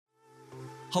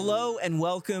Hello and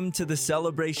welcome to the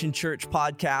Celebration Church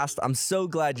podcast. I'm so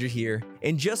glad you're here.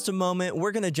 In just a moment,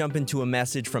 we're going to jump into a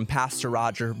message from Pastor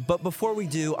Roger. But before we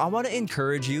do, I want to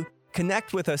encourage you,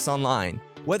 connect with us online.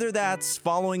 Whether that's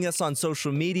following us on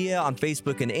social media, on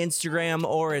Facebook and Instagram,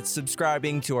 or it's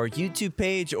subscribing to our YouTube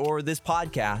page or this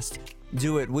podcast,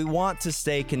 do it. We want to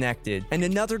stay connected. And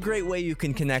another great way you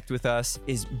can connect with us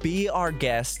is be our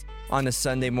guest on a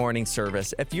Sunday morning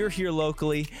service. If you're here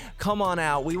locally, come on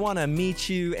out. We want to meet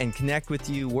you and connect with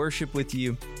you, worship with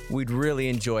you. We'd really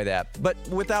enjoy that. But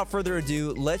without further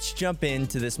ado, let's jump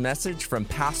into this message from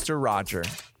Pastor Roger.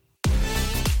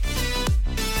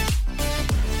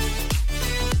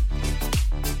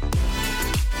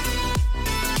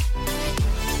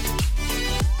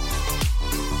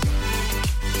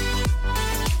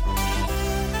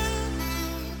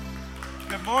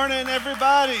 Good morning,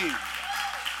 everybody.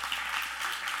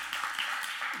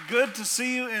 Good to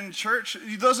see you in church.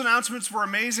 Those announcements were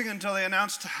amazing until they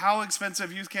announced how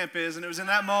expensive youth camp is, and it was in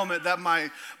that moment that my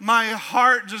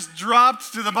heart just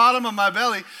dropped to the bottom of my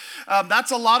belly.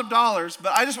 That's a lot of dollars,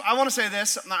 but I want to say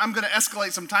this. I'm going to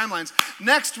escalate some timelines.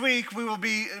 Next week, we will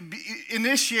be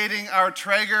initiating our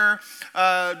Traeger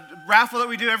raffle that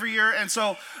we do every year, and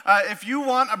so if you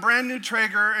want a brand new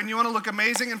Traeger and you want to look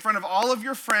amazing in front of all of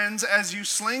your friends as you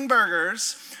sling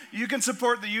burgers, you can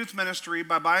support the youth ministry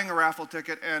by buying a raffle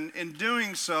ticket, and in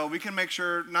doing so, we can make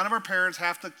sure none of our parents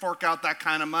have to fork out that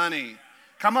kind of money.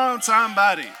 Come on,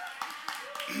 somebody.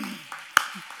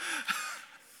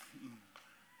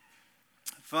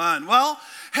 Fun. Well,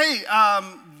 hey,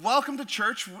 welcome to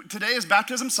church. Today is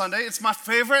Baptism Sunday. It's my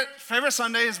favorite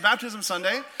Sunday is Baptism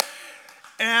Sunday.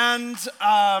 And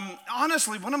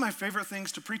honestly, one of my favorite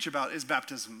things to preach about is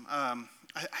baptism. I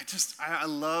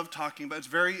love talking about it. It's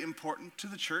very important to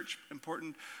the church,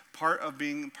 important part of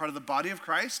being part of the body of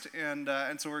Christ, and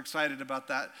so we're excited about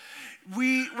that.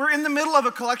 We're in the middle of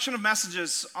a collection of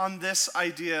messages on this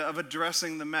idea of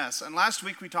addressing the mess. And last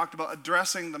week we talked about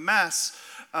addressing the mess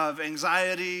of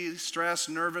anxiety, stress,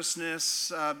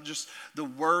 nervousness, just the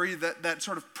worry that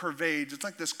sort of pervades. It's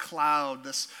like this cloud,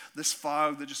 this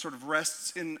fog that just sort of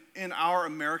rests in our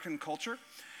American culture.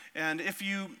 And if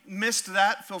you missed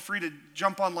that, feel free to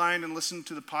jump online and listen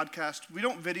to the podcast. We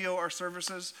don't video our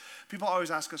services. People always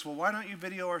ask us, well, why don't you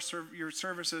video your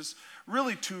services?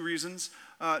 Really, two reasons.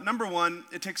 Number one,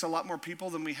 it takes a lot more people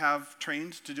than we have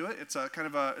trained to do it. It's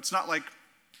it's not like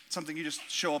something you just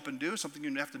show up and do, something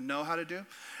you have to know how to do.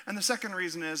 And the second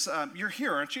reason is you're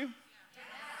here, aren't you? But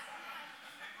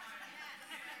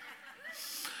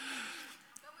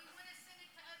we want to send it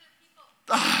to other people.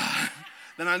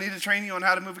 Then I need to train you on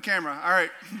how to move a camera. All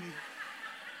right.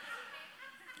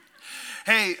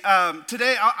 Hey,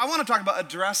 today I want to talk about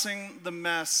addressing the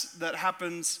mess that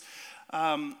happens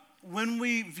when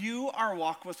we view our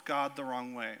walk with God the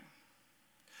wrong way.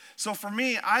 So for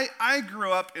me, I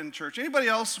grew up in church. Anybody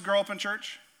else grow up in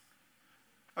church?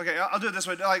 Okay, I'll do it this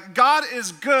way. Like, God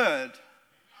is good.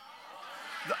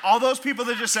 All those people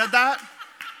that just said that,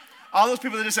 all those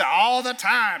people that just say all the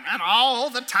time and all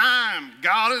the time,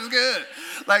 God is good.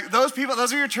 Like those people,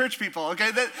 those are your church people,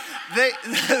 okay?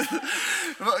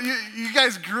 You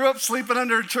guys grew up sleeping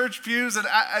under church pews, and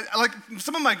I like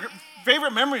some of my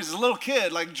favorite memories as a little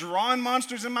kid, like drawing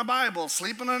monsters in my Bible,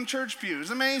 sleeping on church pews.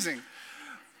 Amazing.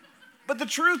 But the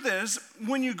truth is,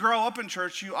 when you grow up in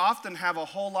church, you often have a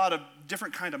whole lot of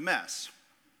different kind of mess.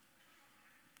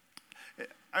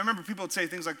 I remember people would say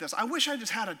things like this: I wish I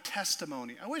just had a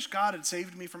testimony. I wish God had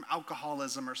saved me from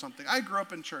alcoholism or something. I grew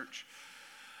up in church.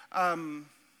 I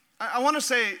want to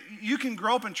say you can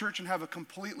grow up in church and have a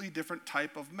completely different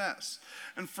type of mess.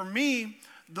 And for me,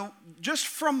 just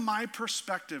from my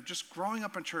perspective, just growing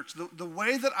up in church, the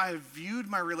way that I viewed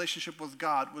my relationship with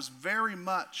God was very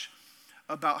much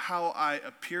about how I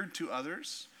appeared to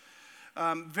others.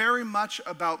 Very much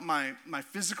about my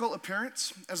physical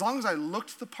appearance. As long as I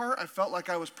looked the part, I felt like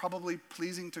I was probably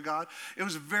pleasing to God. It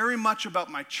was very much about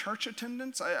my church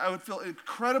attendance. I would feel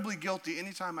incredibly guilty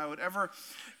anytime I would ever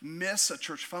miss a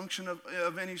church function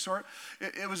of any sort.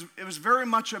 It was very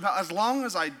much about, as long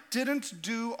as I didn't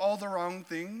do all the wrong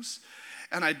things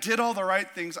and I did all the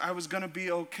right things, I was going to be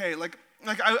okay. Like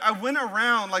I went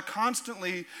around like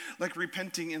constantly like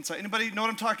repenting inside. Anybody know what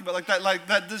I'm talking about?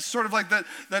 This sort of like that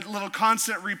little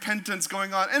constant repentance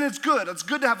going on. And it's good. It's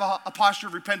good to have a posture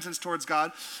of repentance towards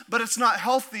God, but it's not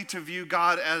healthy to view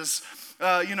God as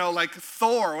like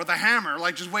Thor with a hammer,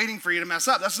 like just waiting for you to mess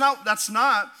up. That's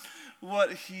not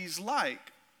what he's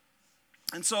like.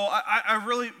 And so I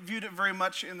really viewed it very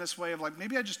much in this way of like,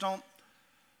 maybe I just don't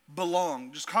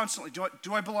belong, just constantly.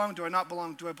 Do I belong? Do I not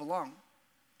belong? Do I belong?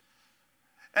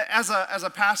 As a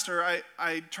pastor,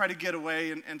 I try to get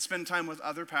away and spend time with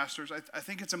other pastors. I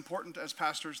think it's important as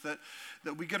pastors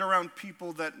that we get around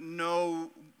people that know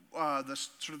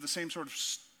the same sort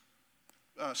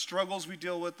of struggles we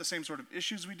deal with, the same sort of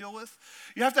issues we deal with.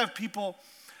 You have to have people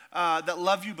that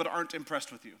love you but aren't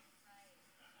impressed with you.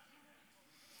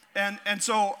 And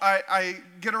so I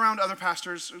get around other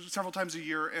pastors several times a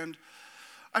year, and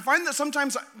I find that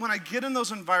sometimes when I get in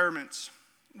those environments,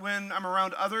 when I'm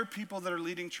around other people that are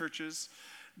leading churches,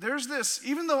 there's this,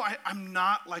 even though I'm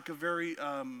not like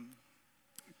I'm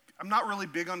not really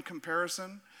big on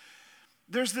comparison,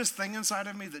 there's this thing inside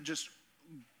of me that just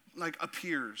like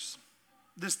appears.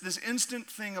 This instant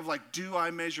thing of like, do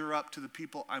I measure up to the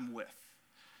people I'm with?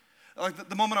 Like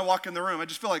the moment I walk in the room, I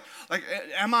just feel like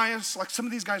am I like some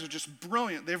of these guys are just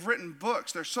brilliant. They've written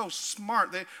books. They're so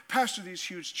smart. They pastor these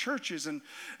huge churches, and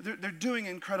they're doing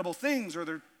incredible things, or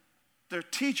they're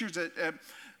teachers at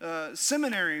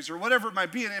seminaries or whatever it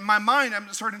might be. And in my mind, I'm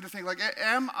starting to think, like,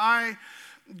 am I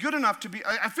good enough to be?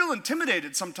 I feel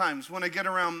intimidated sometimes when I get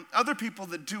around other people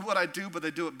that do what I do, but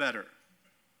they do it better.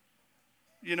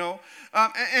 You know?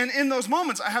 And in those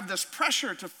moments, I have this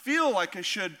pressure to feel like I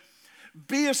should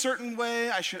be a certain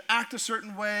way. I should act a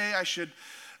certain way. I should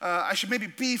maybe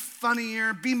be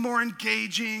funnier, be more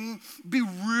engaging, be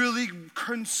really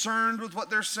concerned with what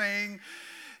they're saying.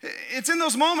 It's in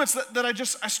those moments that I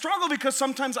struggle, because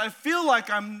sometimes I feel like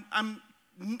I'm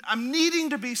needing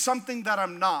to be something that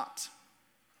I'm not.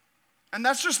 And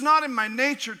that's just not in my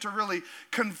nature to really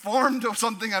conform to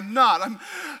something I'm not.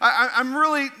 I'm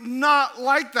really not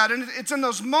like that. And it's in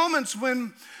those moments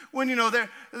when you know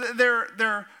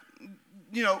they're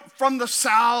you know, from the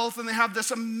South, and they have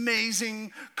this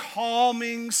amazing,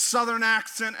 calming Southern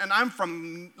accent, and I'm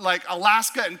from like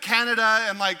Alaska and Canada,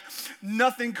 and like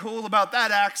nothing cool about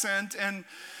that accent, and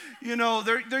you know,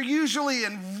 they're usually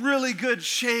in really good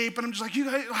shape, and I'm just like, you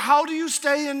guys, how do you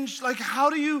stay in, like, how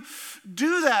do you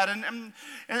do that?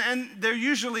 And they're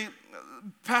usually,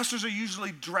 pastors are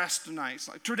usually dressed nice.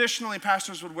 Like traditionally,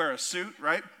 pastors would wear a suit,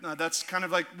 right? That's kind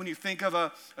of like when you think of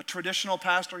a traditional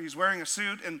pastor, he's wearing a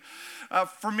suit. And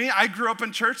for me, I grew up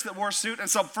in church that wore a suit. And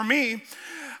so for me,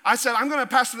 I said, I'm going to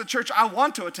pastor the church I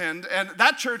want to attend. And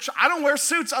that church, I don't wear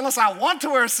suits unless I want to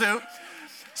wear a suit.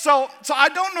 So I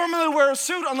don't normally wear a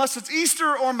suit unless it's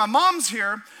Easter or my mom's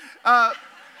here.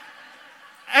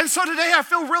 And so today I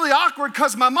feel really awkward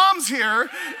because my mom's here.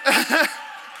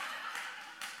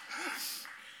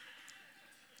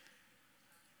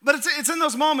 But it's in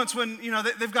those moments when, you know,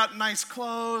 they've got nice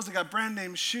clothes, they got brand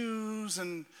name shoes,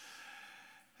 and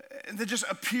they just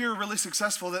appear really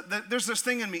successful. That there's this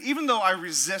thing in me, even though I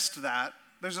resist that,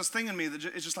 there's this thing in me that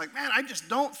it's just like, man, I just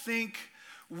don't think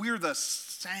we're the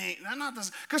same. Not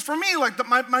this, because for me, like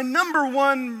my number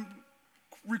one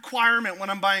requirement when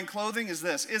I'm buying clothing is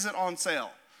this: is it on sale?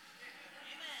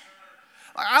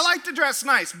 I like to dress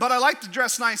nice, but I like to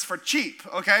dress nice for cheap.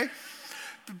 Okay.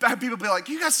 People be like,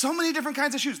 you got so many different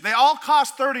kinds of shoes. They all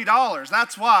cost $30.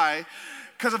 That's why,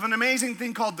 because of an amazing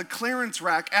thing called the clearance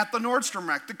rack at the Nordstrom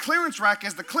rack. The clearance rack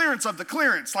is the clearance of the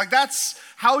clearance. Like, that's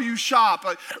how you shop.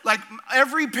 Like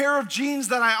every pair of jeans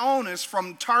that I own is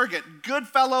from Target.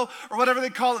 Goodfellow, or whatever they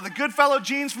call it. The Goodfellow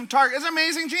jeans from Target. It's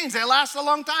amazing jeans. They last a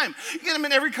long time. You get them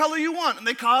in every color you want, and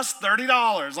they cost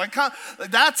 $30. Like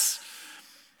that's...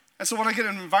 And so when I get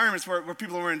in environments where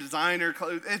people are wearing designer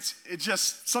clothes, it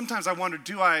just, sometimes I wonder,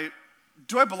 do I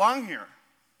belong here?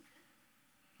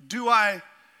 Do I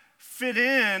fit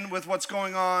in with what's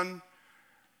going on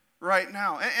right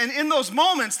now? And in those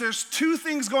moments, there's two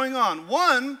things going on.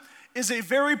 One is a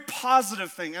very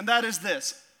positive thing, and that is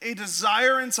this: a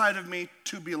desire inside of me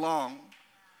to belong.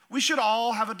 We should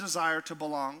all have a desire to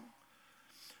belong.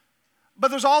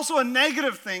 But there's also a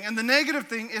negative thing, and the negative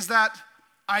thing is that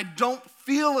I don't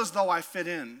feel as though I fit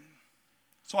in.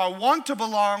 So I want to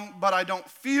belong, but I don't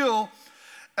feel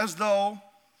as though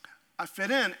I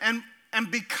fit in.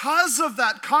 And because of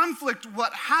that conflict,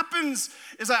 what happens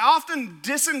is I often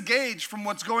disengage from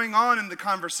what's going on in the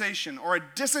conversation, or I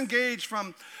disengage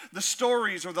from the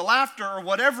stories or the laughter or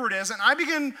whatever it is, and I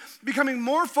begin becoming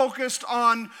more focused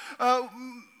on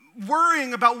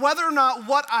worrying about whether or not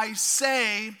what I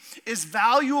say is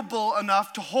valuable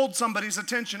enough to hold somebody's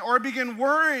attention, or I begin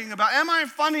worrying about, am I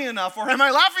funny enough, or am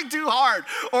I laughing too hard,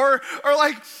 or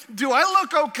like, do I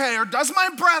look okay, or does my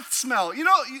breath smell? You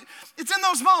know, it's in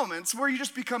those moments where you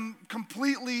just become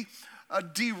completely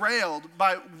derailed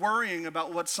by worrying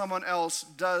about what someone else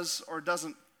does or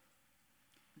doesn't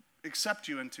accept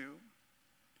you into.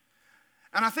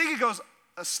 And I think it goes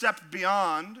a step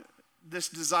beyond this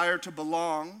desire to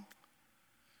belong.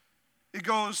 It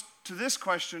goes to this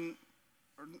question,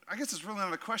 I guess it's really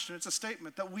not a question, it's a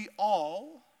statement, that we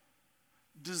all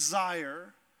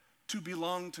desire to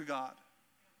belong to God.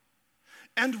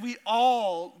 And we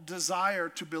all desire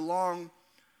to belong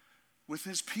with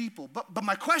his people. But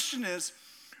my question is,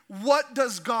 what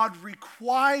does God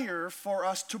require for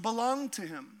us to belong to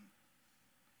him?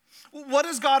 What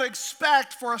does God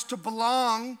expect for us to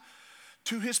belong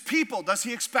to his people? Does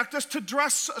he expect us to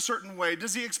dress a certain way?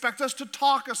 Does he expect us to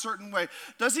talk a certain way?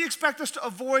 Does he expect us to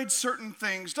avoid certain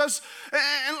things?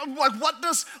 What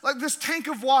does this tank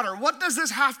of water, what does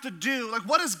this have to do?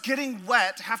 What does getting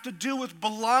wet have to do with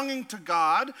belonging to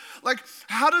God?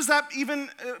 How does that even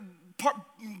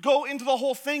go into the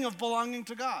whole thing of belonging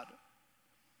to God?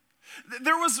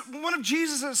 There was one of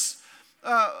Jesus's,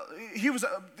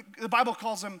 the Bible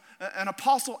calls him an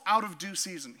apostle out of due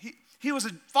season. He was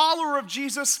a follower of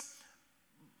Jesus,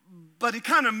 but he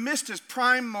kind of missed his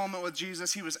prime moment with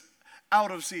Jesus. He was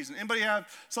out of season. Anybody have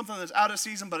something that's out of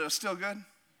season, but it was still good?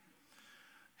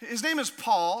 His name is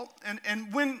Paul,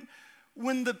 and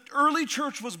when the early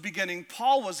church was beginning,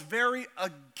 Paul was very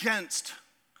against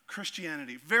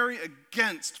Christianity, very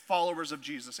against followers of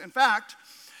Jesus. In fact,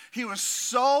 he was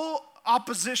so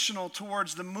oppositional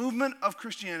towards the movement of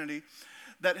Christianity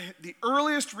that the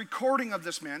earliest recording of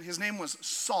this man, his name was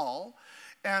Saul,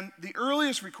 and the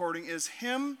earliest recording is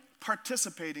him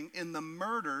participating in the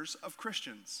murders of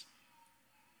Christians.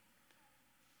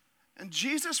 And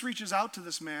Jesus reaches out to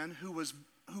this man who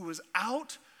was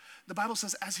out, the Bible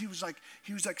says, as he was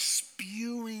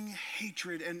spewing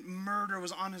hatred and murder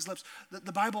was on his lips.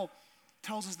 The Bible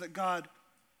tells us that God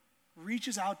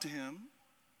reaches out to him,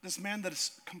 this man that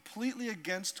is completely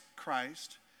against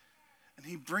Christ, and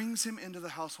he brings him into the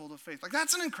household of faith.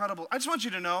 That's an incredible, I just want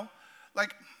you to know,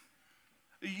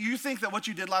 you think that what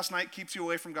you did last night keeps you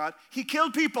away from God? He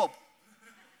killed people.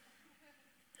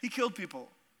 He killed people.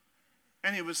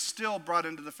 And he was still brought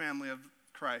into the family of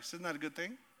Christ. Isn't that a good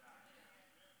thing?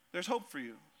 There's hope for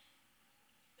you.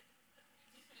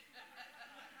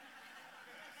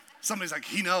 Somebody's like,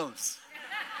 he knows.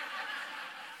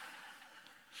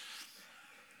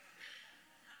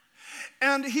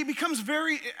 And he becomes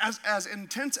very, as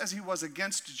intense as he was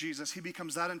against Jesus, he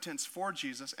becomes that intense for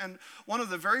Jesus. And one of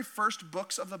the very first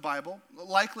books of the Bible,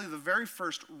 likely the very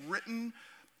first written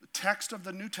text of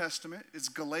the New Testament, is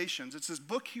Galatians. It's this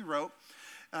book he wrote,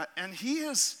 and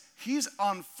he's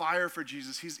on fire for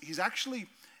Jesus. He's actually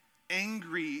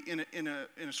angry in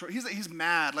a sort. He's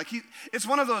mad. It's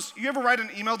one of those. You ever write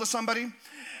an email to somebody,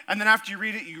 and then after you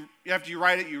read it,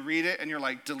 you read it, and you're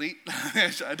like, delete.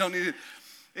 I don't need it.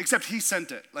 Except he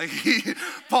sent it.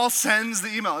 Paul sends the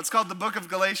email. It's called the Book of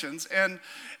Galatians. And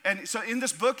so in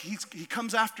this book, he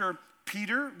comes after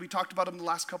Peter. We talked about him the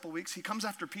last couple weeks. He comes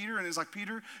after Peter and is like,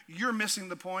 Peter, you're missing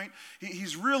the point.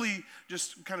 He's really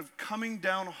just kind of coming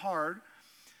down hard.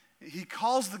 He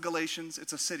calls the Galatians,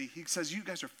 it's a city. He says, you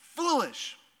guys are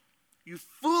foolish. You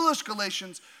foolish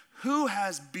Galatians, who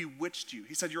has bewitched you?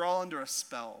 He said, you're all under a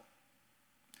spell.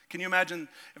 Can you imagine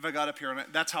if I got up here and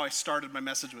that's how I started my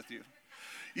message with you?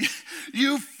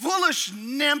 You foolish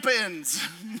Nampans.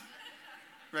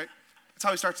 Right? That's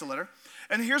how he starts the letter.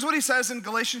 And here's what he says in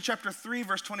Galatians chapter 3,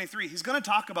 verse 23. He's going to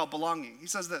talk about belonging. He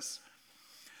says this.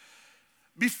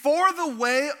 Before the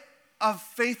way of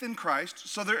faith in Christ,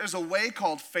 so there is a way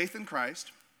called faith in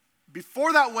Christ.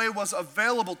 Before that way was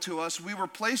available to us, we were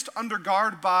placed under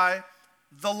guard by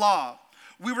the law.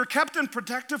 We were kept in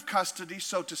protective custody,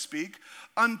 so to speak,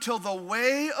 until the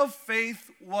way of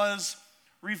faith was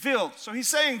revealed. So he's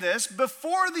saying this,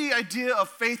 before the idea of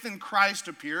faith in Christ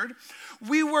appeared,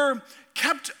 we were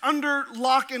kept under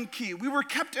lock and key. We were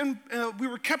kept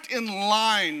in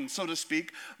line, so to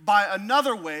speak, by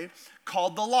another way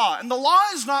called the law. And the law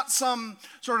is not some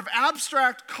sort of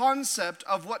abstract concept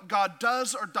of what God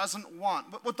does or doesn't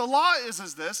want. But what the law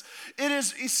is this. It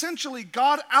is essentially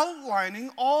God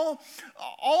outlining all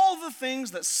the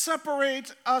things that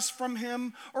separate us from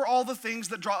him or all the things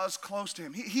that draw us close to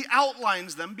him. He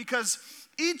outlines them because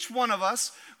each one of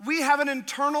us, we have an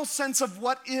internal sense of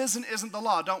what is and isn't the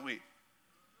law, don't we?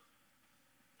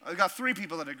 I've got 3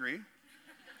 people that agree.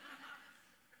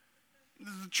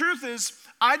 The truth is,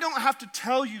 I don't have to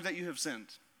tell you that you have sinned.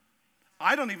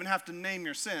 I don't even have to name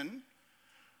your sin.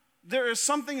 There is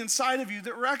something inside of you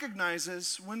that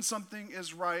recognizes when something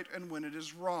is right and when it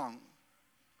is wrong.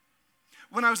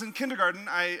 When I was in kindergarten,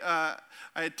 I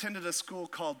attended a school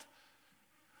called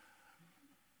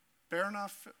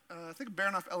Baranoff, I think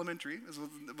Baranoff Elementary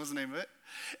was the name of it.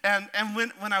 And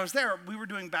when I was there, we were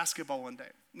doing basketball one day.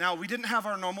 Now, we didn't have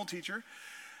our normal teacher.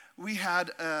 We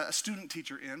had a student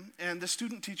teacher in, and the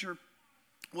student teacher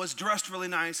was dressed really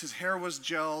nice. His hair was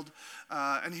gelled,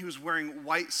 and he was wearing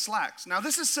white slacks. Now,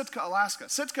 this is Sitka, Alaska.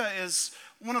 Sitka is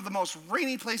one of the most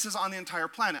rainy places on the entire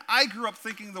planet. I grew up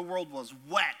thinking the world was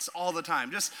wet all the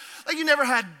time. Just like you never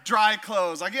had dry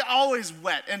clothes. Like, always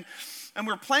wet. And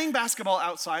we were playing basketball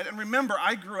outside. And remember,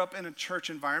 I grew up in a church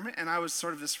environment, and I was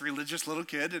sort of this religious little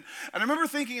kid. And I remember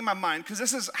thinking in my mind, because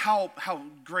this is how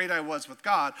great I was with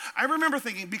God, I remember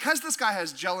thinking, because this guy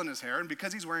has gel in his hair and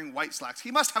because he's wearing white slacks,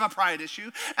 he must have a pride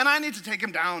issue, and I need to take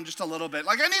him down just a little bit.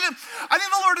 Like, I think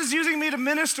the Lord is using me to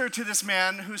minister to this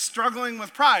man who's struggling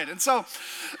with pride. And so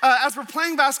as we're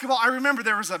playing basketball, I remember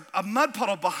there was a mud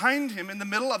puddle behind him in the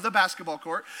middle of the basketball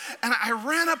court, and I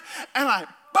ran up and I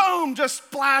boom, just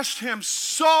splashed him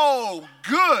so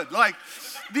good. Like,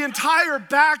 the entire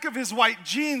back of his white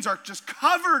jeans are just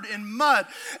covered in mud.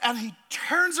 And he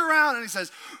turns around and he says,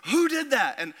 "Who did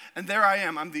that?" And there I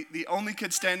am. I'm the only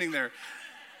kid standing there.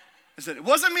 I said, "It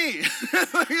wasn't me."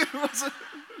 It wasn't.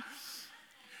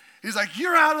 He's like,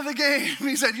 "You're out of the game."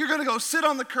 He said, "You're going to go sit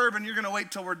on the curb and you're going to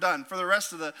wait till we're done for the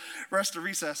rest of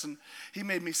recess." And he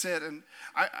made me sit. And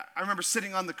I remember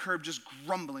sitting on the curb just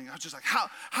grumbling. I was just like,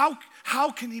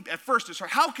 how can he, at first it's hard,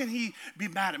 how can he be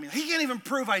mad at me? He can't even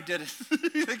prove I did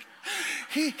it. Like,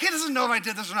 he doesn't know if I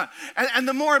did this or not. And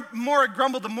the more I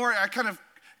grumbled, the more I kind of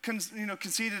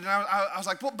conceded, and I was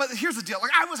like, well, but here's the deal.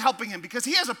 Like, I was helping him because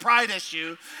he has a pride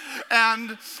issue,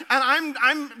 and I'm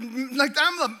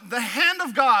the hand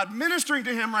of God ministering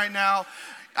to him right now.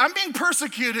 I'm being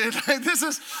persecuted. Like, this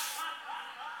is.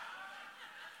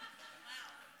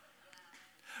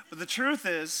 But the truth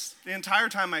is, the entire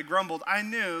time I grumbled, I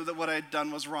knew that what I'd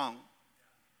done was wrong.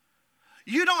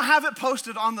 You don't have it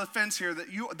posted on the fence here that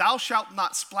thou shalt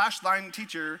not splash thine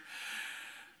teacher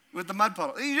with the mud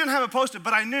puddle. You didn't have it posted,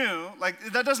 but I knew,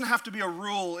 like, that doesn't have to be a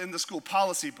rule in the school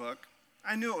policy book.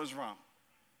 I knew it was wrong.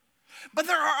 But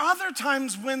there are other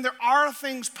times when there are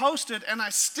things posted and I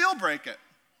still break it.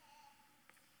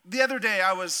 The other day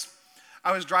I was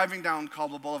driving down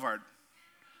Caldwell Boulevard.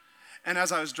 And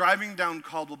as I was driving down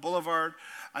Caldwell Boulevard,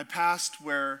 I passed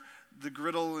where the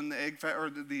griddle and the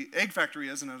egg factory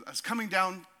is, and I was coming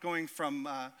down, going from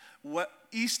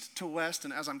east to west,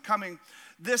 and as I'm coming,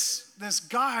 this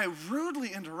guy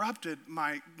rudely interrupted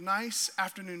my nice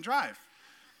afternoon drive.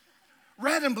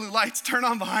 Red and blue lights turn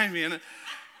on behind me, and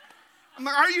I'm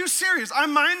like, "Are you serious?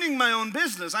 I'm minding my own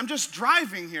business. I'm just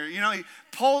driving here." You know, he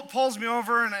pulls me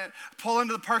over, and I pull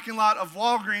into the parking lot of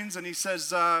Walgreens, and he says,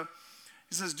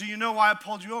 "Do you know why I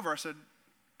pulled you over?" I said,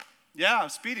 "Yeah, I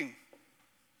was speeding."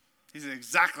 He said,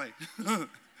 "Exactly." And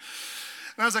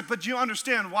I was like, "But you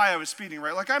understand why I was speeding,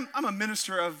 right? Like, I'm a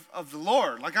minister of the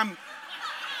Lord. Like,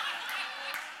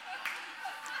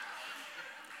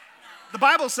 the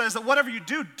Bible says that whatever you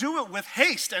do, do it with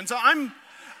haste. And so I'm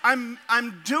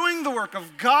doing the work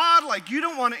of God. Like, you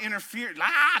don't want to interfere.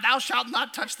 Thou shalt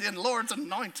not touch the Lord's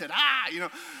anointed.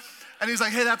 And he's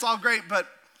like, "Hey, that's all great, but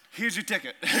here's your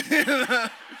ticket." And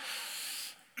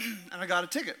I got a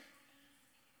ticket.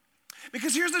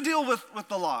 Because here's the deal with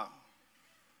the law.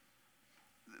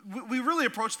 We really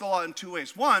approach the law in two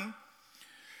ways. One,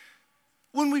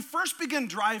 when we first begin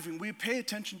driving, we pay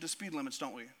attention to speed limits,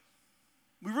 don't we?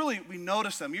 We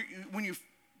notice them. When you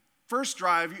first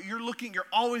drive, you're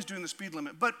always doing the speed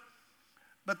limit. But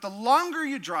the longer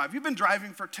you drive, you've been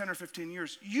driving for 10 or 15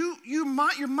 years, your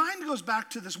mind goes back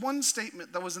to this one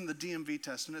statement that was in the DMV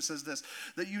test, and it says this,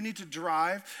 that you need to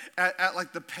drive at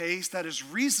like the pace that is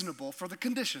reasonable for the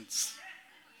conditions.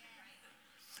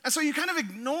 And so you kind of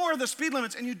ignore the speed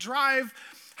limits and you drive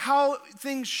how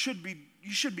things should be.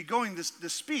 You should be going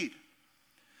this speed.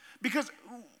 Because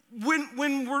when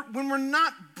we're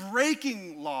not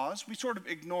breaking laws, we sort of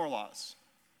ignore laws.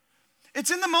 It's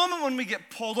in the moment when we get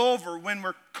pulled over, when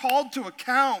we're called to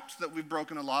account that we've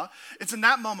broken a law. It's in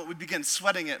that moment we begin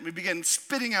sweating it. We begin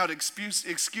spitting out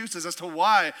excuses as to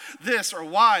why this or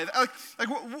why. Like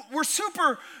we're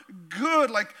super good.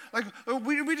 Like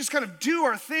we just kind of do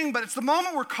our thing. But it's the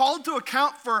moment we're called to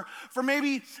account for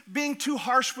maybe being too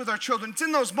harsh with our children. It's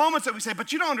in those moments that we say,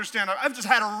 "But you don't understand. I've just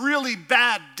had a really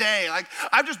bad day. Like,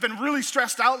 I've just been really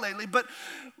stressed out lately." But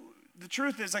the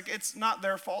truth is, like, it's not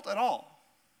their fault at all.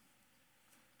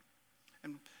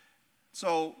 And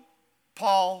so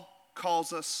Paul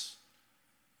calls us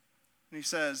and he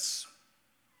says,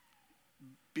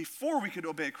 before we could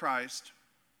obey Christ,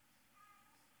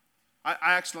 I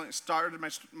accidentally started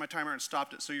my timer and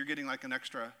stopped it, so you're getting like an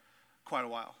extra quite a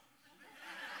while.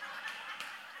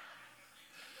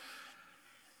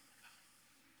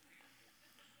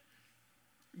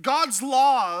 God's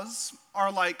laws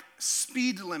are like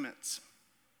speed limits.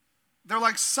 They're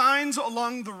like signs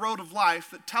along the road of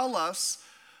life that tell us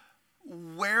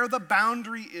where the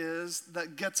boundary is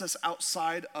that gets us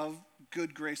outside of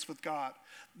good grace with God.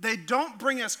 They don't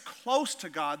bring us close to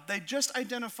God. They just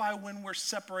identify when we're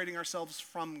separating ourselves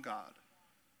from God.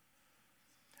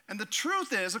 And the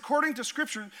truth is, according to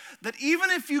Scripture, that even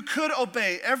if you could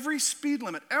obey every speed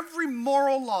limit, every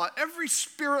moral law, every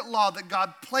spirit law that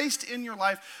God placed in your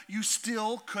life, you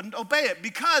still couldn't obey it.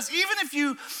 Because even if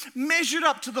you measured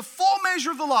up to the full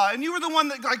measure of the law, and you were the one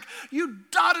that, you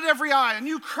dotted every I, and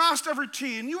you crossed every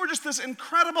T, and you were just this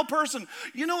incredible person,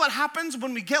 you know what happens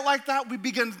when we get like that? We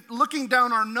begin looking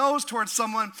down our nose towards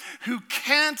someone who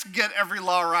can't get every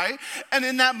law right, and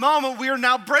in that moment, we are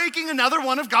now breaking another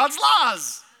one of God's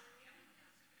laws.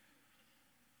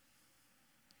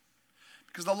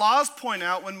 Because the laws point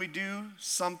out when we do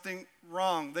something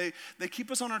wrong. They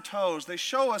keep us on our toes. They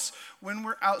show us when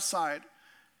we're outside.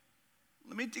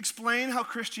 Let me explain how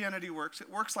Christianity works.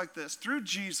 It works like this. Through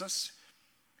Jesus,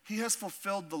 he has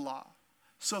fulfilled the law.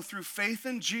 So through faith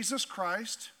in Jesus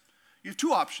Christ, you have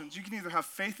two options. You can either have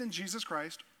faith in Jesus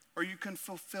Christ or you can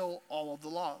fulfill all of the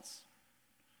laws.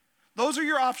 Those are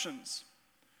your options.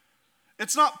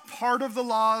 It's not part of the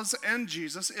laws and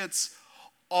Jesus. It's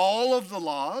all of the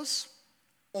laws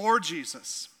or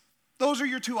Jesus. Those are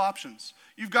your two options.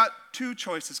 You've got two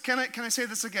choices. Can I say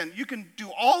this again? You can do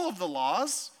all of the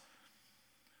laws,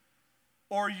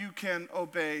 or you can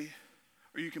obey,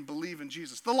 or you can believe in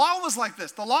Jesus. The law was like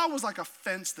this. The law was like a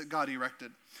fence that God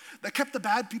erected that kept the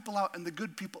bad people out and the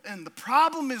good people in. The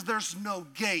problem is there's no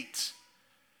gate.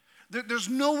 There's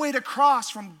no way to cross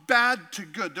from bad to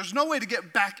good. There's no way to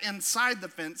get back inside the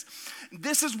fence.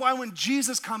 This is why when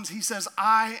Jesus comes, he says,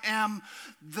 I am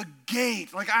the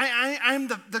gate. Like I'm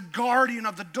the guardian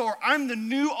of the door. I'm the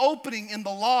new opening in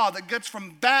the law that gets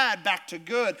from bad back to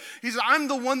good. He says, I'm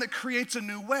the one that creates a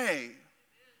new way.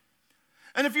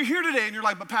 And if you're here today and you're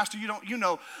like, but Pastor,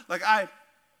 I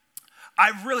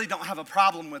really don't have a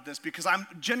problem with this because I'm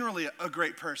generally a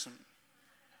great person.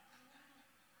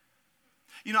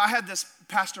 You know, I had this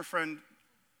pastor friend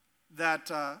that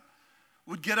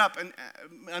would get up, and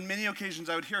on many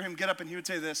occasions I would hear him get up and he would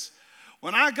say this,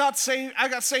 when I got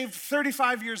saved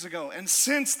 35 years ago, and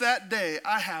since that day,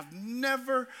 I have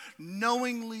never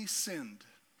knowingly sinned.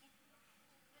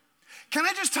 Can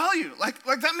I just tell you, like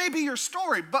that may be your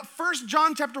story, but 1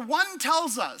 John chapter 1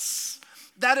 tells us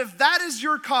that if that is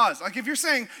your cause, like if you're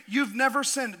saying you've never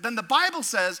sinned, then the Bible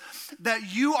says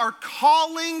that you are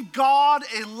calling God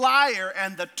a liar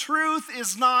and the truth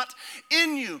is not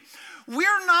in you.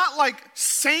 We're not like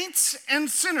saints and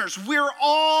sinners. We're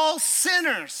all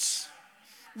sinners.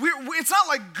 It's not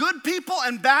like good people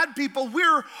and bad people.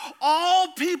 We're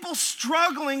all people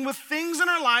struggling with things in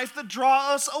our life that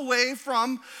draw us away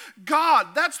from God.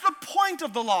 That's the point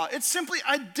of the law. It simply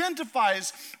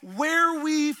identifies where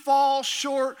we fall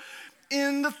short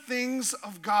in the things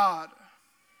of God.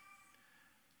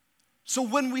 So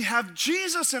when we have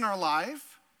Jesus in our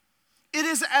life, it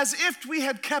is as if we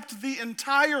had kept the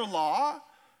entire law,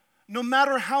 no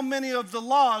matter how many of the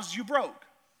laws you broke.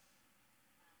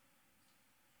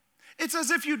 It's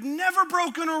as if you'd never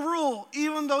broken a rule,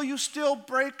 even though you still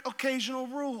break occasional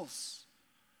rules.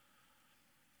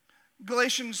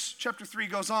 Galatians chapter 3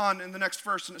 goes on in the next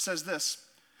verse and it says this.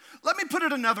 Let me put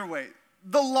it another way.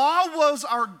 The law was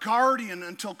our guardian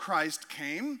until Christ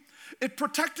came. It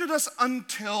protected us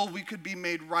until we could be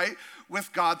made right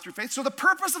with God through faith. So the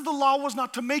purpose of the law was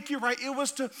not to make you right. It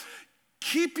was to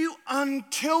keep you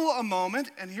until a moment,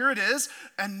 and here it is.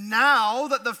 And now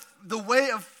that the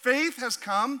way of faith has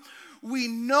come, we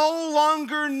no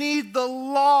longer need the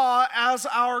law as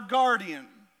our guardian.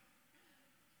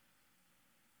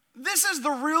 This is the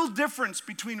real difference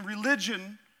between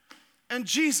religion and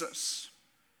Jesus.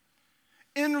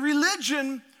 In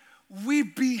religion, we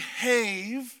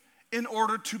behave in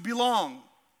order to belong.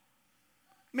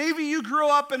 Maybe you grew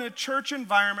up in a church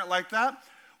environment like that,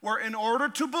 where in order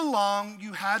to belong,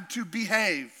 you had to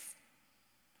behave.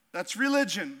 That's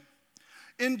religion.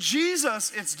 In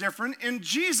Jesus, it's different. In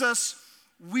Jesus,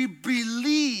 we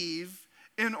believe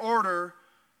in order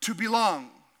to belong.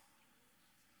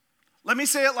 Let me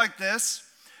say it like this.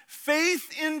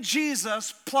 Faith in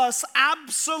Jesus plus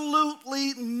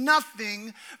absolutely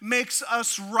nothing makes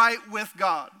us right with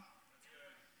God.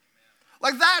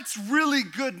 Like that's really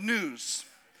good news.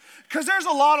 Because there's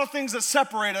a lot of things that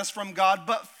separate us from God,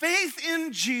 but faith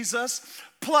in Jesus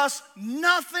plus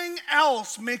nothing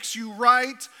else makes you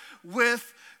right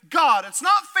with God. It's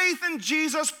not faith in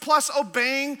Jesus plus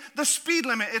obeying the speed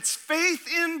limit. It's faith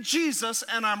in Jesus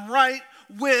and I'm right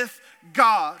with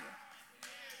God.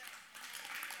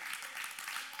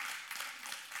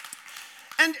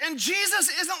 And Jesus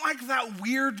isn't like that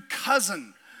weird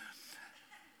cousin.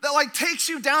 that like takes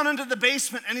you down into the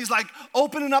basement and he's like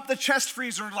opening up the chest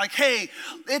freezer and like, hey,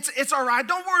 it's all right,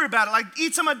 don't worry about it. Like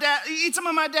eat some of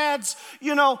my dad's,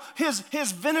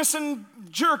 his venison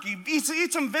jerky,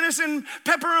 eat some venison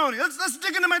pepperoni. Let's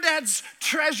dig into my dad's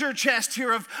treasure chest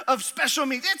here of special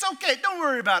meat. It's okay, don't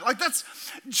worry about it. Like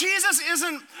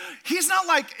he's not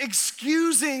like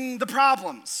excusing the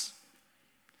problems.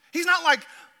 He's not like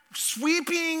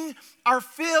sweeping our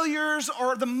failures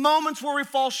or the moments where we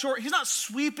fall short. He's not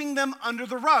sweeping them under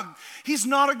the rug. He's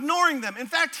not ignoring them. In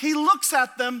fact, he looks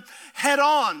at them head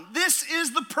on. This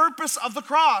is the purpose of the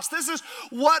cross. This is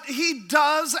what he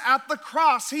does at the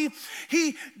cross. He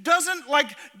doesn't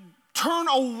like turn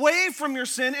away from your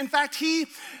sin. In fact, he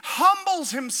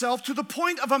humbles himself to the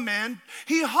point of a man.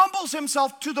 He humbles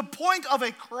himself to the point of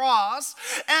a cross,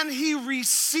 and he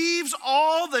receives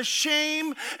all the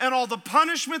shame and all the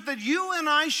punishment that you and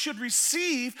I should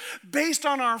receive based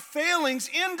on our failings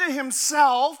into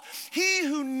himself. He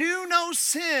who knew no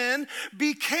sin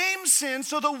became sin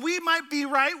so that we might be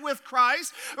right with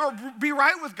Christ or be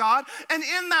right with God. And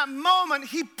in that moment,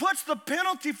 he puts the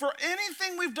penalty for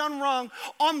anything we've done wrong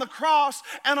on the cross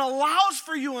and allows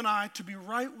for you and I to be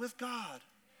right with God.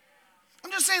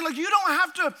 I'm just saying, like, you don't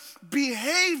have to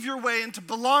behave your way into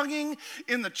belonging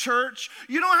in the church.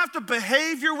 You don't have to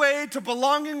behave your way to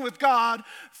belonging with God.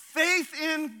 Faith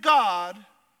in God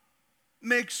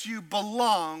makes you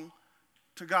belong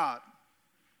to God.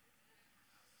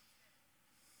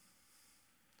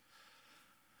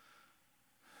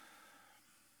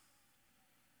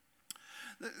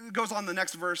 It goes on the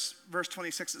next verse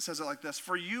 26, it says it like this: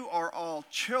 for you are all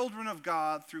children of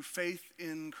God through faith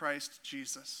in Christ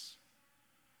Jesus.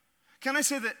 Can I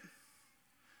say that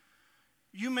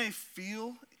you may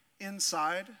feel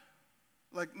inside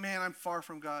like, man, I'm far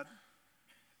from God.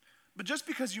 But just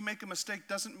because you make a mistake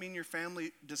doesn't mean your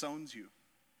family disowns you.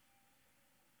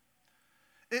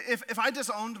 If I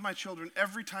disowned my children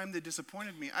every time they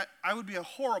disappointed me, I would be a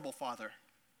horrible father.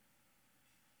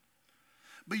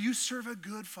 But you serve a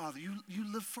good father.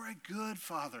 You live for a good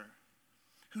father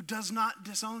who does not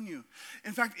disown you.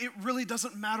 In fact, it really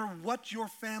doesn't matter what your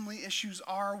family issues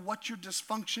are, what your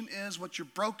dysfunction is, what your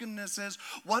brokenness is,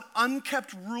 what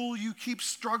unkept rule you keep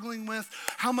struggling with,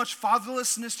 how much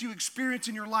fatherlessness you experience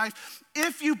in your life.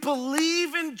 If you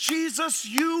believe in Jesus,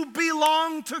 you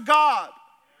belong to God.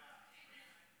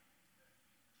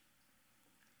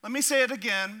 Let me say it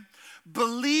again.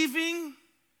 Believing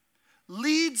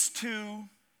leads to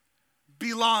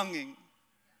belonging.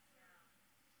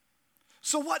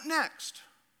 So what next?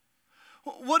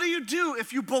 What do you do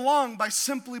if you belong by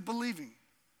simply believing?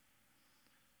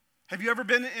 Have you ever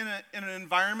been in an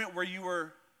environment where you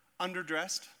were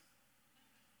underdressed?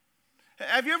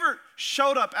 Have you ever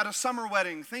showed up at a summer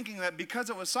wedding thinking that because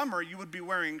it was summer, you would be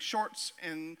wearing shorts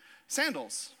and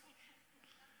sandals?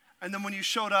 And then when you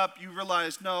showed up, you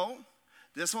realized, no,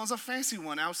 this one's a fancy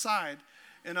one outside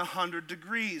in 100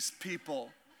 degrees, people.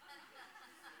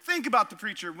 Think about the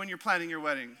preacher when you're planning your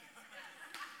wedding.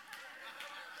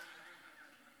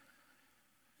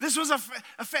 This was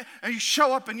and you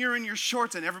show up and you're in your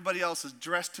shorts and everybody else is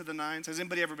dressed to the nines. Has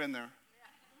anybody ever been there?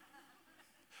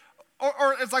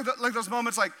 Or it's like those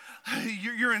moments like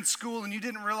you're in school and you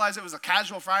didn't realize it was a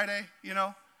casual Friday, you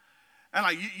know? And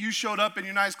like you showed up in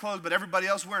your nice clothes, but everybody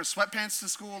else wearing sweatpants to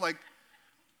school. Like,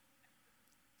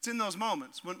 it's in those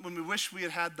moments when we wish we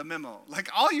had the memo. Like,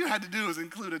 all you had to do was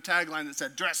include a tagline that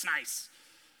said, dress nice.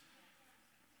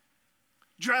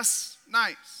 Dress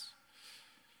nice.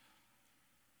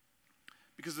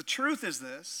 Because the truth is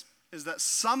that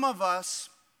some of us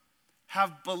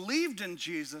have believed in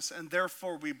Jesus and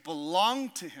therefore we belong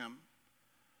to him,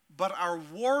 but our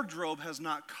wardrobe has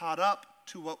not caught up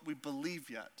to what we believe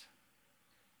yet.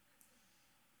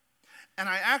 And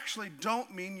I actually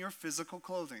don't mean your physical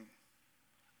clothing.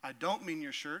 I don't mean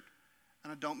your shirt,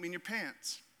 and I don't mean your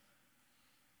pants.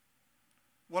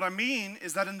 What I mean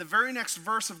is that in the very next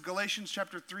verse of Galatians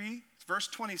chapter 3, verse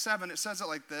 27, it says it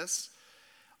like this: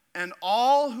 and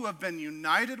all who have been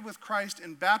united with Christ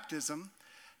in baptism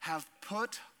have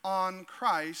put on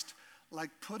Christ like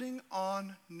putting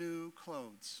on new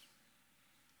clothes.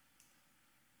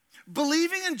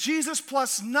 Believing in Jesus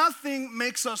plus nothing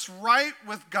makes us right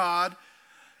with God,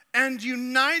 and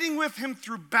uniting with him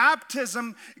through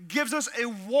baptism gives us a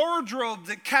wardrobe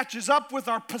that catches up with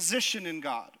our position in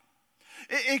God.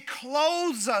 It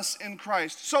clothes us in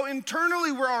Christ. So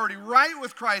internally we're already right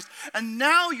with Christ, and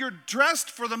now you're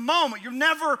dressed for the moment. You're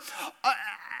never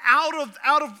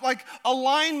out of like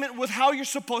alignment with how you're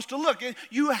supposed to look.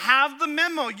 You have the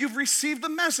memo. You've received the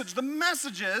message. The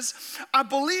message is, I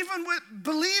believe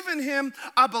in him,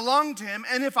 I belong to him,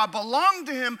 and if I belong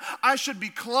to him, I should be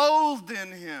clothed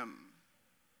in him.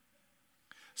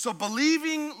 So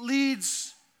believing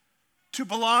leads to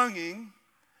belonging,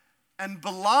 and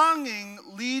belonging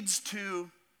leads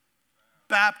to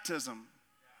baptism.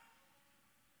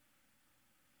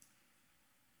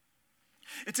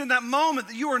 It's in that moment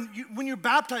that when you're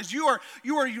baptized, you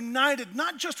are united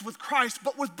not just with Christ,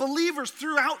 but with believers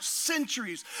throughout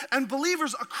centuries and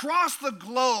believers across the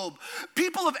globe.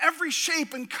 People of every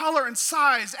shape and color and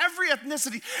size, every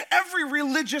ethnicity, every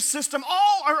religious system,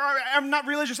 not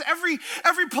religious, every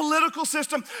political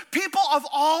system. People of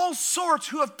all sorts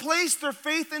who have placed their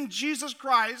faith in Jesus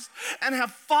Christ and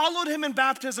have followed him in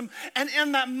baptism. And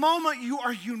in that moment, you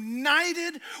are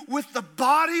united with the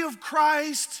body of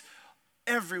Christ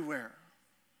everywhere.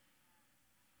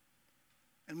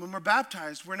 And when we're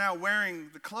baptized, we're now wearing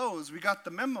the clothes. We got the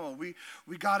memo. We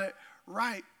got it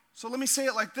right. So let me say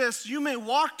it like this. You may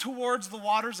walk towards the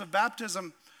waters of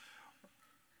baptism.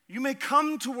 You may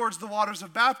come towards the waters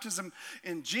of baptism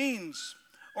in jeans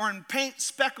or in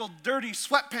paint-speckled, dirty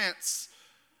sweatpants.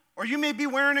 Or you may be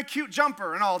wearing a cute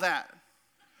jumper and all that.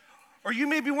 Or you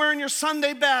may be wearing your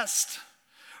Sunday best.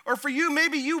 Or for you,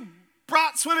 maybe you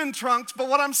brought swimming trunks, but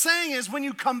what I'm saying is when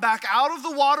you come back out of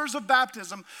the waters of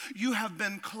baptism, you have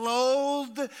been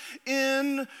clothed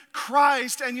in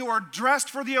Christ and you are dressed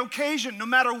for the occasion. No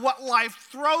matter what life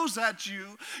throws at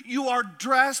you, you are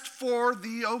dressed for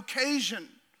the occasion.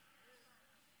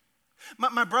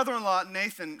 My brother-in-law,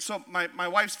 Nathan, so my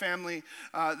wife's family,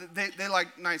 they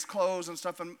like nice clothes and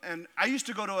stuff. And I used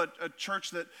to go to a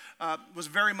church that was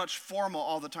very much formal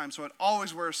all the time. So I'd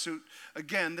always wear a suit.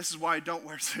 Again, this is why I don't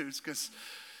wear suits, because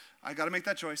I got to make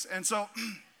that choice. And so,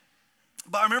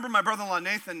 but I remember my brother-in-law,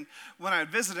 Nathan, when I'd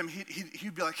visit him,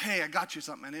 he'd be like, hey, I got you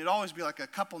something. And it'd always be like a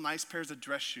couple nice pairs of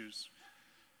dress shoes.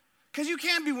 Because you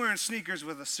can't be wearing sneakers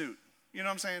with a suit. You know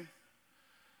what I'm saying?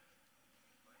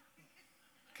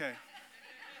 Okay.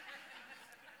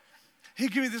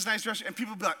 He'd give me this nice dress, and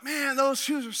people would be like, man, those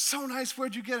shoes are so nice.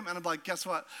 Where'd you get them? And I'm like, guess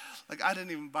what? Like, I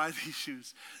didn't even buy these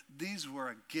shoes. These were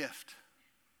a gift.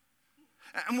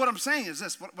 And what I'm saying is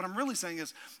this. What I'm really saying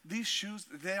is these shoes,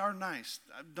 they are nice.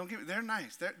 Don't get me, they're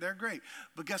nice. They're great.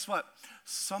 But guess what?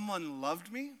 Someone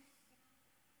loved me,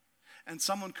 and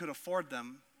someone could afford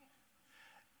them,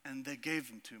 and they gave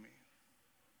them to me.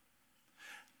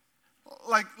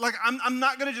 Like I'm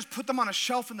not going to just put them on a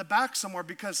shelf in the back somewhere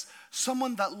because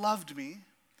someone that loved me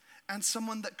and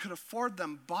someone that could afford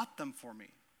them bought them for me.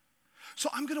 So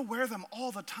I'm going to wear them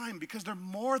all the time because they're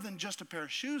more than just a pair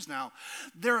of shoes now.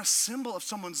 They're a symbol of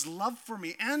someone's love for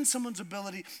me and someone's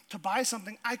ability to buy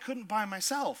something I couldn't buy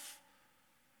myself.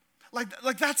 Like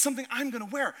that's something I'm going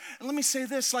to wear. And let me say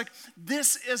this,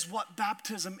 this is what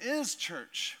baptism is,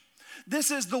 church.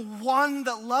 This is the one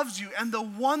that loves you and the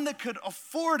one that could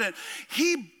afford it.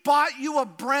 He bought you a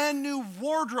brand new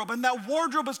wardrobe, and that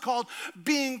wardrobe is called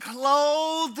being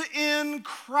clothed in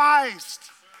Christ.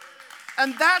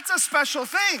 And that's a special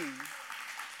thing.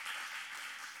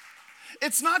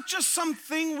 It's not just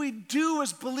something we do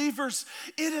as believers.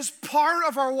 It is part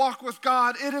of our walk with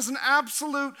God. It is an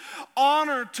absolute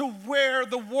honor to wear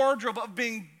the wardrobe of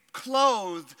being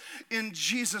clothed in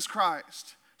Jesus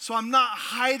Christ. So I'm not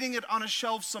hiding it on a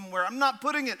shelf somewhere. I'm not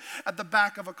putting it at the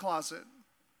back of a closet.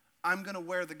 I'm going to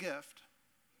wear the gift.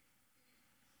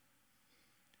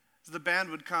 As the band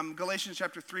would come, Galatians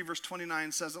chapter 3, verse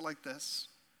 29 says it like this.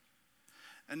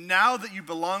 And now that you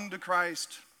belong to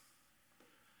Christ,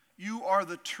 you are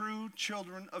the true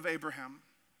children of Abraham.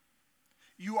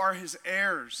 You are his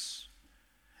heirs.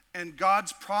 And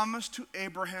God's promise to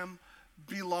Abraham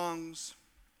belongs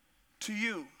to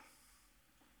you.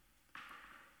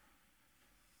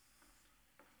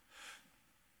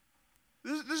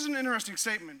 This is an interesting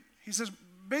statement. He says,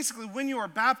 basically, when you are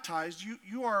baptized,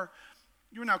 you are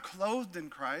now clothed in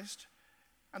Christ,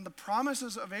 and the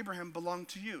promises of Abraham belong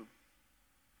to you.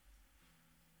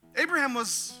 Abraham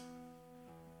was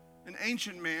an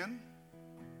ancient man.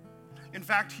 In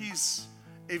fact, he's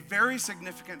a very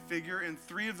significant figure in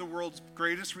three of the world's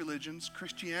greatest religions: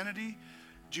 Christianity,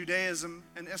 Judaism,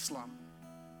 and Islam.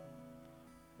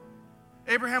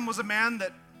 Abraham was a man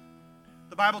that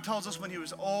the Bible tells us when he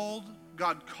was old,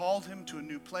 God called him to a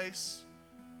new place.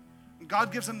 And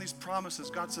God gives him these promises.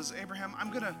 God says, Abraham,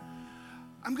 I'm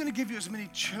gonna give you as many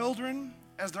children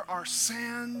as there are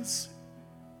sands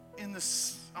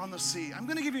on the sea. I'm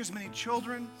gonna give you as many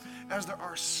children as there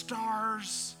are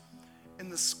stars in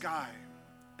the sky.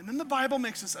 And then the Bible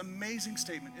makes this amazing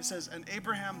statement. It says, and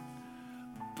Abraham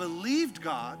believed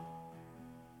God,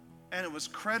 and it was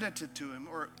credited to him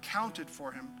or counted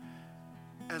for him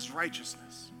as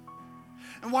righteousness.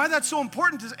 And why that's so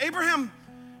important is Abraham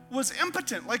was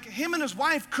impotent. Like, him and his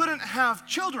wife couldn't have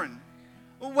children,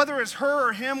 whether it's her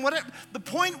or him. The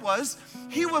point was,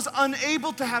 he was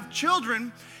unable to have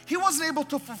children. He wasn't able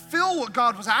to fulfill what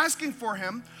God was asking for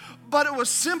him, but it was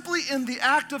simply in the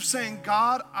act of saying,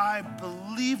 God, I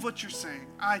believe what you're saying.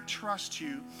 I trust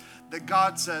you. That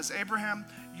God says, Abraham,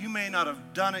 you may not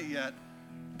have done it yet,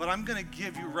 but I'm going to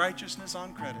give you righteousness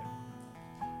on credit.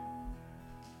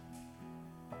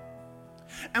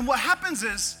 And what happens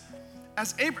is,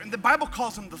 as Abraham, the Bible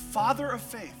calls him the father of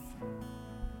faith.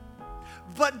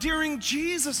 But during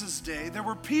Jesus' day, there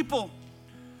were people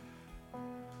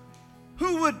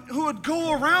who would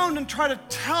go around and try to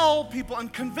tell people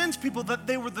and convince people that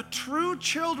they were the true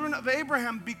children of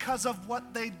Abraham because of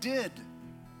what they did.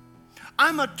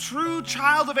 I'm a true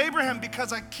child of Abraham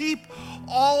because I keep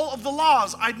all of the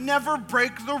laws. I never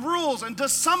break the rules. And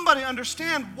does somebody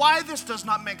understand why this does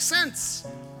not make sense?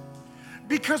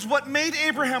 Because what made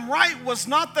Abraham right was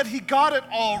not that he got it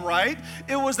all right.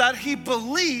 It was that he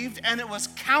believed and it was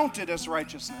counted as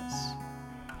righteousness.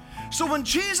 So when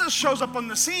Jesus shows up on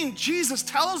the scene, Jesus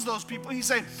tells those people, he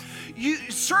said, you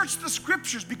search the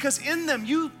scriptures because in them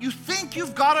you think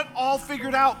you've got it all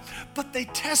figured out, but they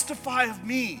testify of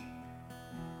me.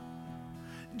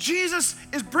 Jesus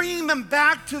is bringing them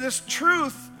back to this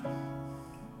truth.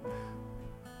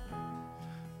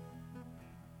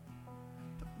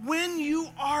 When you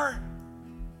are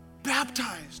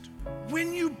baptized,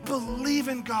 when you believe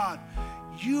in God,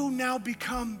 you now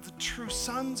become the true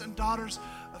sons and daughters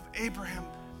of Abraham.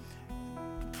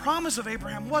 The promise of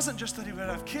Abraham wasn't just that he would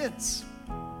have kids.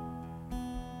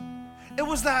 It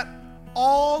was that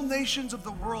all nations of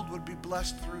the world would be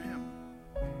blessed through him.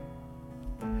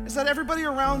 Is that everybody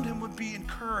around him would be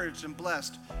encouraged and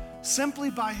blessed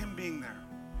simply by him being there.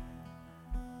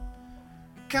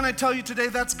 Can I tell you today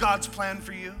that's God's plan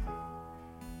for you?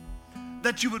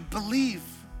 That you would believe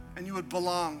and you would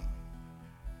belong.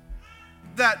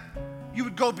 That you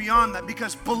would go beyond that,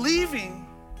 because believing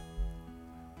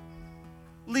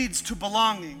leads to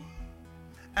belonging,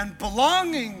 and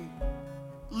belonging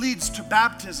leads to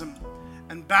baptism,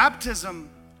 and baptism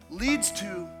leads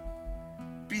to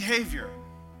behavior.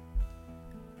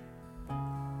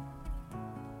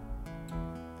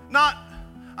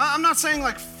 I'm not saying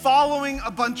like following a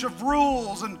bunch of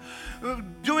rules and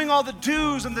doing all the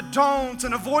do's and the don'ts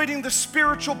and avoiding the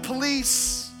spiritual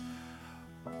police.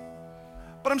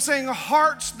 But I'm saying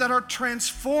hearts that are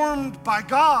transformed by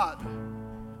God.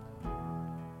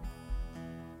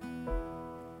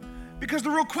 Because the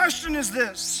real question is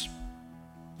this: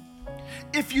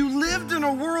 if you lived in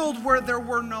a world where there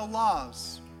were no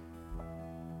laws,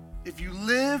 if you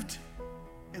lived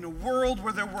in a world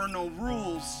where there were no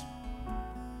rules,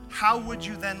 how would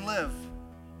you then live?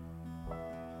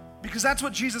 Because that's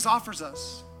what Jesus offers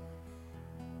us.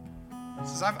 He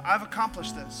says, I've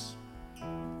accomplished this.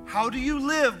 How do you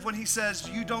live when he says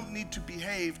you don't need to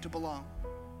behave to belong?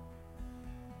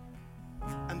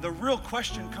 And the real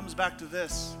question comes back to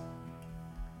this.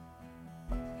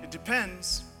 It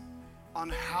depends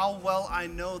on how well I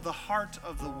know the heart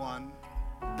of the one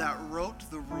that wrote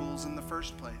the rules in the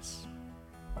first place.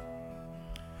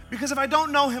 Because if I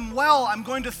don't know him well, I'm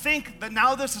going to think that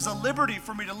now this is a liberty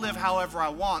for me to live however I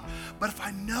want. But if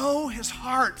I know his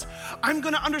heart, I'm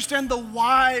going to understand the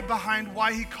why behind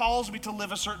why he calls me to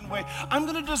live a certain way. I'm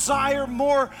going to desire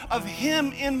more of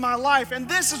him in my life. And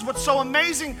this is what's so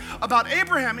amazing about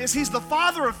Abraham, is he's the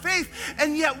father of faith,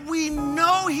 and yet we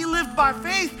know he lived by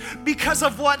faith because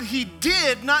of what he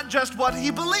did, not just what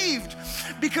he believed.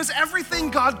 Because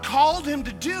everything God called him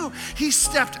to do, he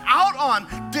stepped out on.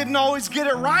 Didn't always get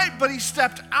it right, but he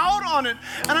stepped out on it.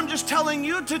 And I'm just telling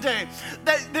you today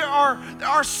that there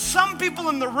are some people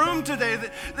in the room today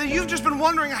that you've just been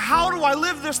wondering, how do I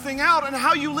live this thing out? And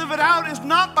how you live it out is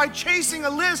not by chasing a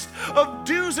list of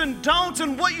do's and don'ts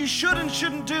and what you should and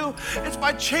shouldn't do. It's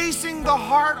by chasing the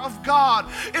heart of God.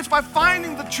 It's by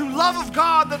finding the true love of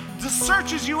God that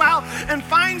searches you out and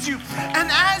finds you. And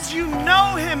as you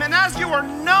know him and as you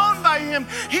are known by him,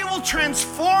 he will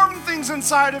transform things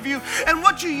inside of you. And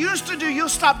what you used to do, you'll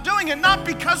stop doing it, not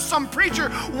because some preacher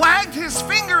wagged his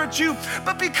finger at you,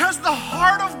 but because the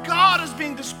heart of God is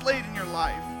being displayed in your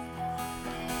life.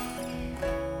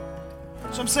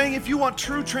 So I'm saying, if you want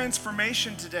true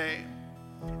transformation today,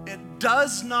 it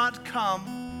does not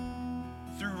come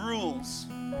through rules.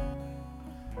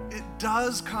 It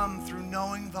does come through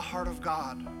knowing the heart of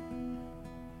God.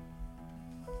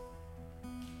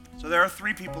 So there are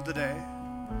 3 people today.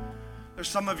 There's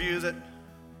some of you that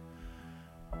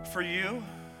for you,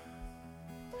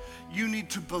 you need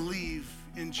to believe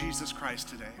in Jesus Christ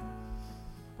today.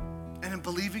 And in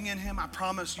believing in him, I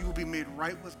promise you will be made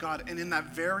right with God. And in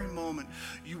that very moment,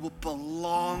 you will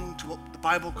belong to what the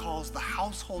Bible calls the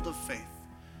household of faith.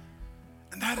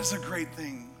 And that is a great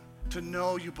thing, to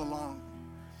know you belong.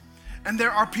 And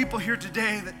there are people here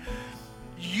today that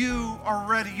you are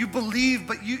ready. You believe,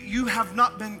 but you have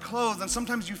not been clothed. And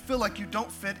sometimes you feel like you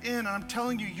don't fit in. And I'm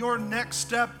telling you, your next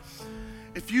step,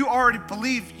 if you already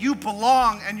believe you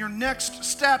belong, and your next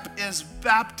step is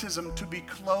baptism, to be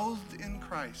clothed in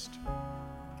Christ.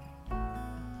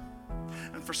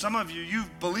 And for some of you,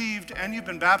 you've believed and you've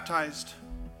been baptized.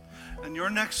 And your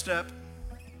next step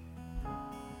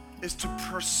is to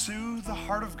pursue the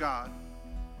heart of God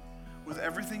with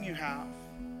everything you have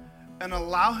and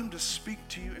allow him to speak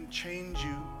to you and change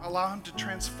you. Allow him to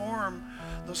transform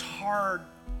those hard,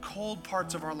 cold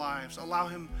parts of our lives. Allow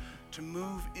him to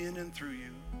move in and through you.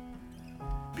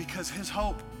 Because his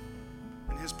hope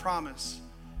and his promise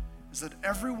is that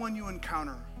everyone you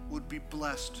encounter would be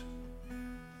blessed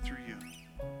through you.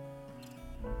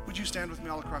 Would you stand with me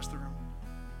all across the room?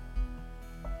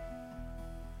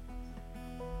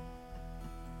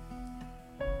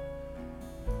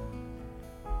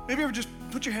 Maybe ever just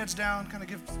put your heads down, kind of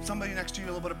give somebody next to you a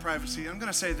little bit of privacy. I'm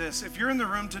going to say this. If you're in the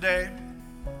room today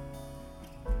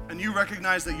and you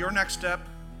recognize that your next step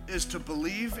is to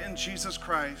believe in Jesus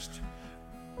Christ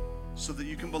so that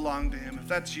you can belong to him, if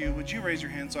that's you, would you raise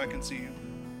your hand so I can see you?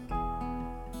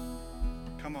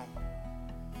 Come on.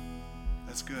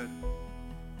 That's good.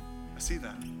 I see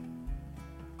that.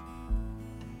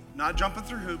 Not jumping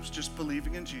through hoops, just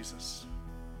believing in Jesus.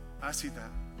 I see that.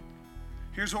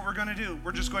 Here's what we're going to do.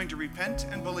 We're just going to repent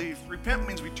and believe. Repent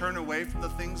means we turn away from the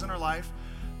things in our life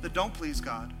that don't please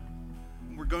God.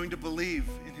 We're going to believe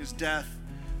in his death,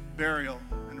 burial,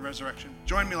 and resurrection.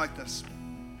 Join me like this.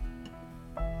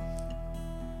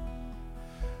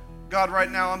 God,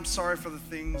 right now, I'm sorry for the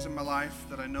things in my life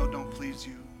that I know don't please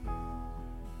you.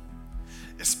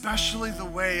 Especially the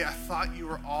way I thought you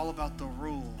were all about the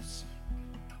rules.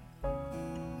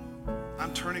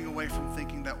 I'm turning away from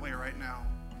thinking that way right now.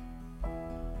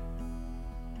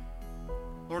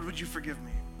 Lord, would you forgive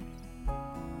me?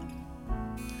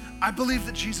 I believe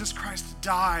that Jesus Christ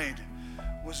died,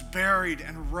 was buried,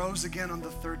 and rose again on the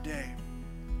third day.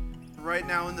 Right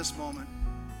now in this moment,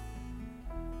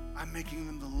 I'm making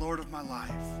him the Lord of my life.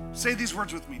 Say these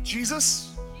words with me.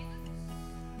 Jesus,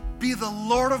 be the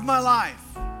Lord of my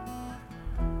life,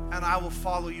 and I will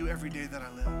follow you every day that I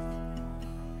live.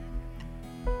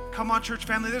 Come on, church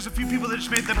family. There's a few people that just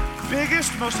made the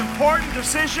biggest, most important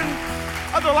decision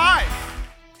of their life.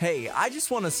 Hey, I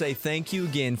just want to say thank you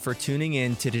again for tuning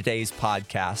in to today's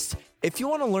podcast. If you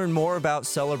want to learn more about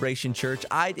Celebration Church,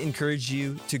 I'd encourage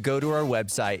you to go to our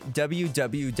website,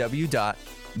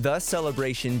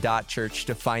 www.thecelebration.church,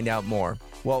 to find out more.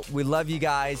 Well, we love you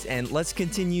guys, and let's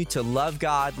continue to love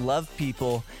God, love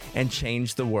people, and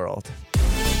change the world.